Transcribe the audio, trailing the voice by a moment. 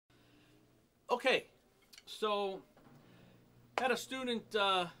Okay, so had a student,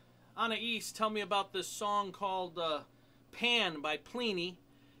 Anna East, tell me about this song called Pan by Plini,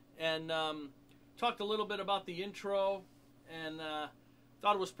 and talked a little bit about the intro, and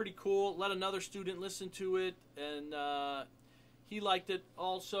thought it was pretty cool. Let another student listen to it, and he liked it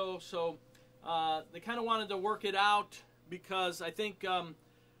also. So they kind of wanted to work it out, because I think, I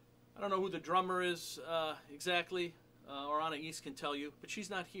don't know who the drummer is exactly, or Anna East can tell you, but she's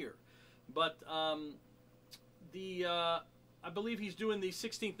not here. But I believe he's doing the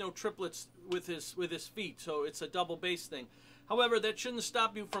 16th note triplets with his feet, so it's a double bass thing. However, that shouldn't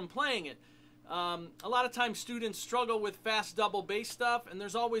stop you from playing it. A lot of times students struggle with fast double bass stuff, and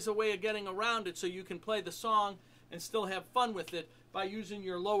there's always a way of getting around it so you can play the song and still have fun with it by using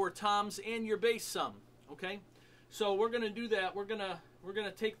your lower toms and your bass some. Okay, so we're gonna do that. We're gonna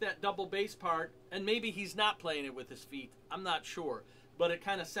take that double bass part, and maybe he's not playing it with his feet. I'm not sure, but it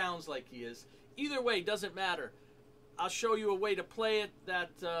kind of sounds like he is. Either way, doesn't matter. I'll show you a way to play it that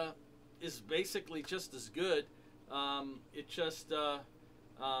is basically just as good. It just,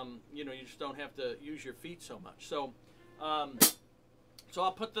 you know, you just don't have to use your feet so much. So, so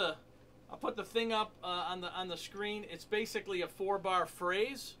I'll put the thing up on the screen. It's basically a 4-bar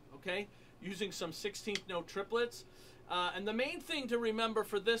phrase, okay, using some 16th note triplets. And the main thing to remember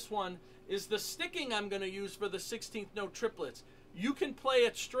for this one is the sticking I'm going to use for the 16th note triplets. You can play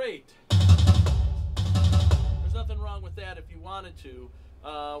it straight. There's nothing wrong with that if you wanted to.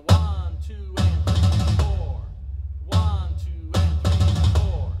 1, 2, and 3, 4. 1, 2, and 3,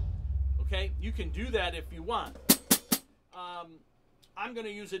 4. Okay, you can do that if you want. I'm going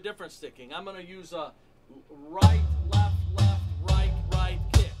to use a different sticking. I'm going to use a right, left, left, right, right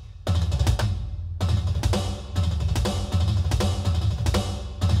kick.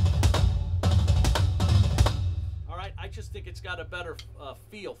 All right, I just think it's got a better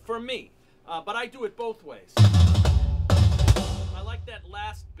feel for me. But I do it both ways. I like that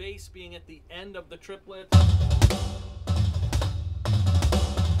last bass being at the end of the triplet.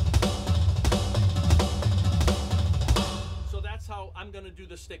 So that's how I'm going to do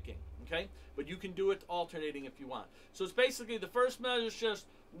the sticking, okay? But you can do it alternating if you want. So it's basically the first measure is just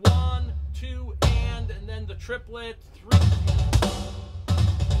 1, 2, and then the triplet, 3.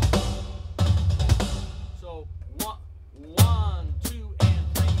 So 1, 2,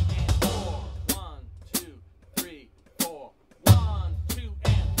 and 3, and 4. 1, 2, 3, 4. 1, 2,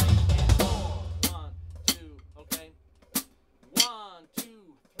 and 3, and 4. 1, 2, okay. 1,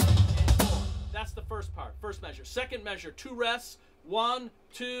 2, 3, and 4. That's the first part, first measure. Second measure, 2 rests. 1,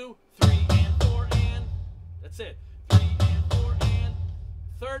 2, 3, and 4, and that's it. 3 and 4, and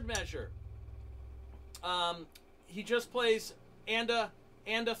third measure. He just plays and a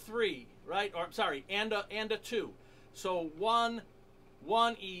 3, right? Or sorry, and a 2. So 1,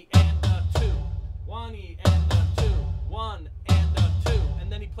 1 E and a 2, 1 E and a 2, 1 and a 2,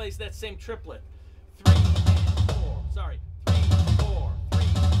 and then he plays that same triplet. 3 and 4. Sorry, 3, 4, 3,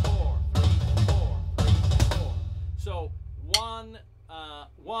 4, 3, 4, 3, 4. So 1,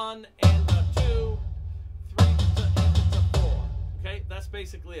 1 and a 2, 3 and a 4. Okay, that's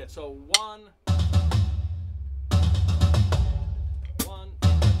basically it. So 1, 1 and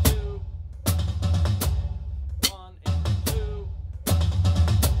a 2, 1 and a 2.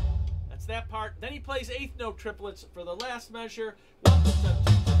 That's that part. Then he plays 8th note triplets for the last measure. 1 to 2 to 3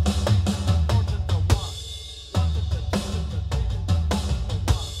 to 4 to 1. 1 to 2 to 3 to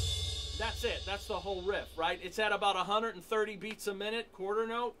 1. That's it. That's the whole riff, right? It's at about 130 beats a minute, quarter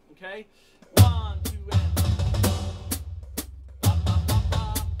note, okay? 1, 2, and ba, ba, ba,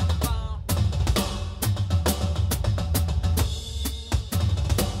 ba, ba.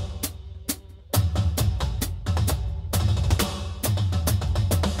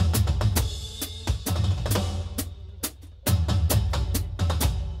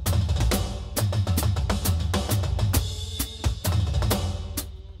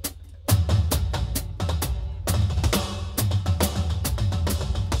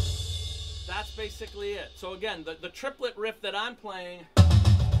 That's basically it. So again, the triplet riff that I'm playing,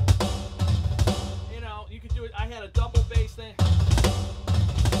 you know, you could do it. I had a double bass thing.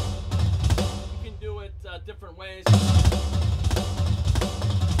 You can do it different ways.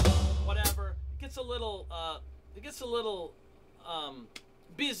 Whatever. It gets a little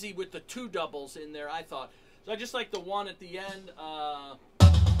busy with the 2 doubles in there, I thought. So I just like the 1 at the end.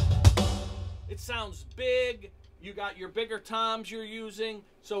 It sounds big. You got your bigger toms you're using,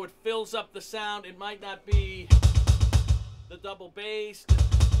 so it fills up the sound. It might not be the double bass,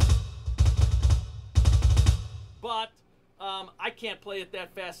 but I can't play it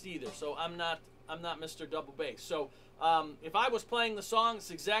that fast either. So I'm not Mr. Double Bass. So if I was playing the song,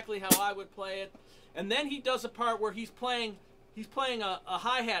 it's exactly how I would play it. And then he does a part where he's playing a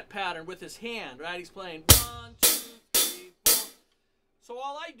hi-hat pattern with his hand, right? He's playing 1, 2, 3, 4. So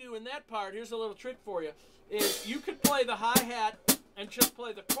all I do in that part, here's a little trick for you, is you could play the hi-hat and just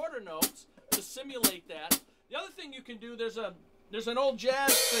play the quarter notes to simulate that. The other thing you can do, there's an old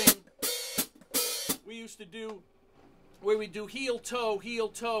jazz thing we used to do where we do heel toe, heel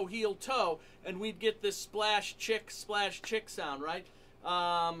toe, heel toe, and we'd get this splash chick sound, right?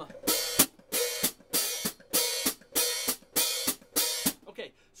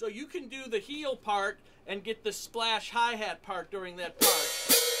 Okay, so you can do the heel part and get the splash hi-hat part during that part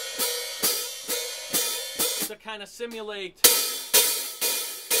to kind of simulate,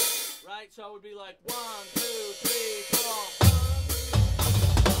 right? So it would be like 1, 2, 3, 4.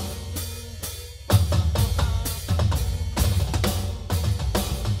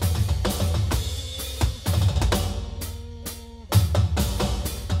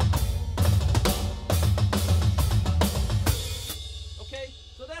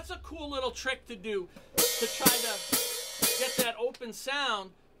 Cool little trick to do to try to get that open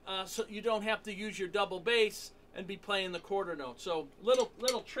sound so you don't have to use your double bass and be playing the quarter note. So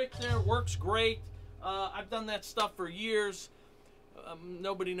little trick there, works great. I've done that stuff for years.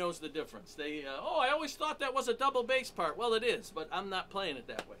 Nobody knows the difference. They oh, I always thought that was a double bass part. Well, it is, but I'm not playing it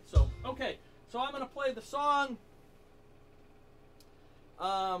that way. So okay, so I'm gonna play the song.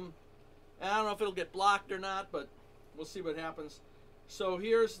 And I don't know if it'll get blocked or not, but we'll see what happens. So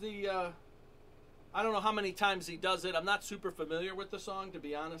here's the, I don't know how many times he does it. I'm not super familiar with the song, to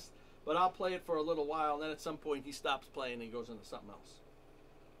be honest. But I'll play it for a little while, and then at some point he stops playing and he goes into something else.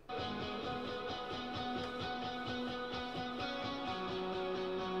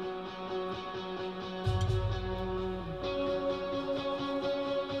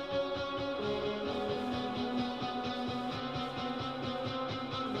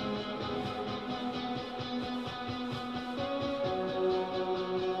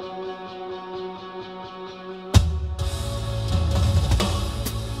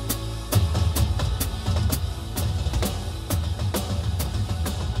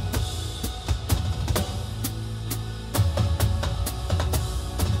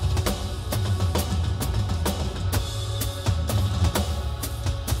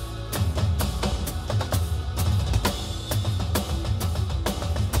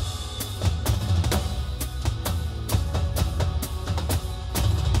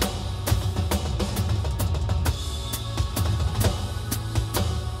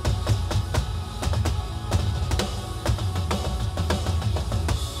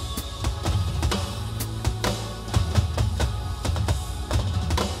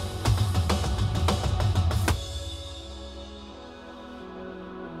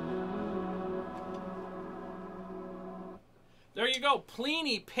 There you go,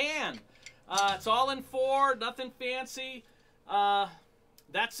 Plini pan. It's all in 4, nothing fancy.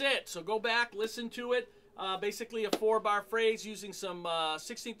 That's it. So go back, listen to it. Basically a 4-bar phrase using some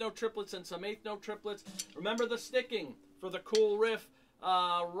 16th note triplets and some 8th note triplets. Remember the sticking for the cool riff.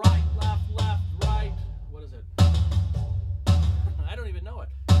 Right, left, right. What is it? I don't even know it.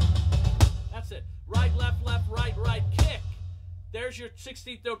 That's it. Right, left, right, kick. There's your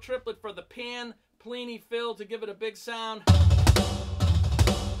 16th note triplet for the pan Plini fill to give it a big sound.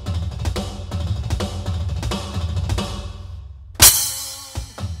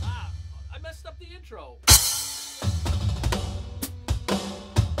 I messed up the intro.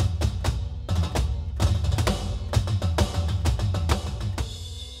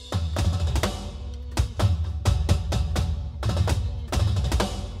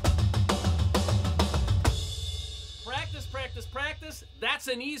 Practice. That's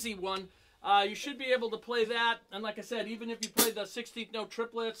an easy one. You should be able to play that. And like I said, even if you play the 16th note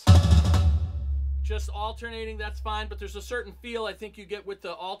triplets, just alternating, that's fine. But there's a certain feel I think you get with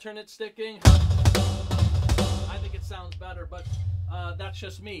the alternate sticking. I think it sounds better, but that's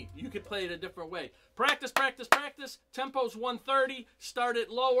just me. You could play it a different way. Practice. Tempo's 130. Start it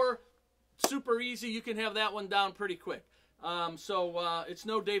lower. Super easy. You can have that one down pretty quick. It's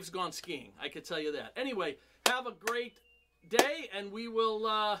no Dave's Gone Skiing. I could tell you that. Anyway, have a great day, and we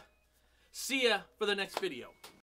will see ya for the next video.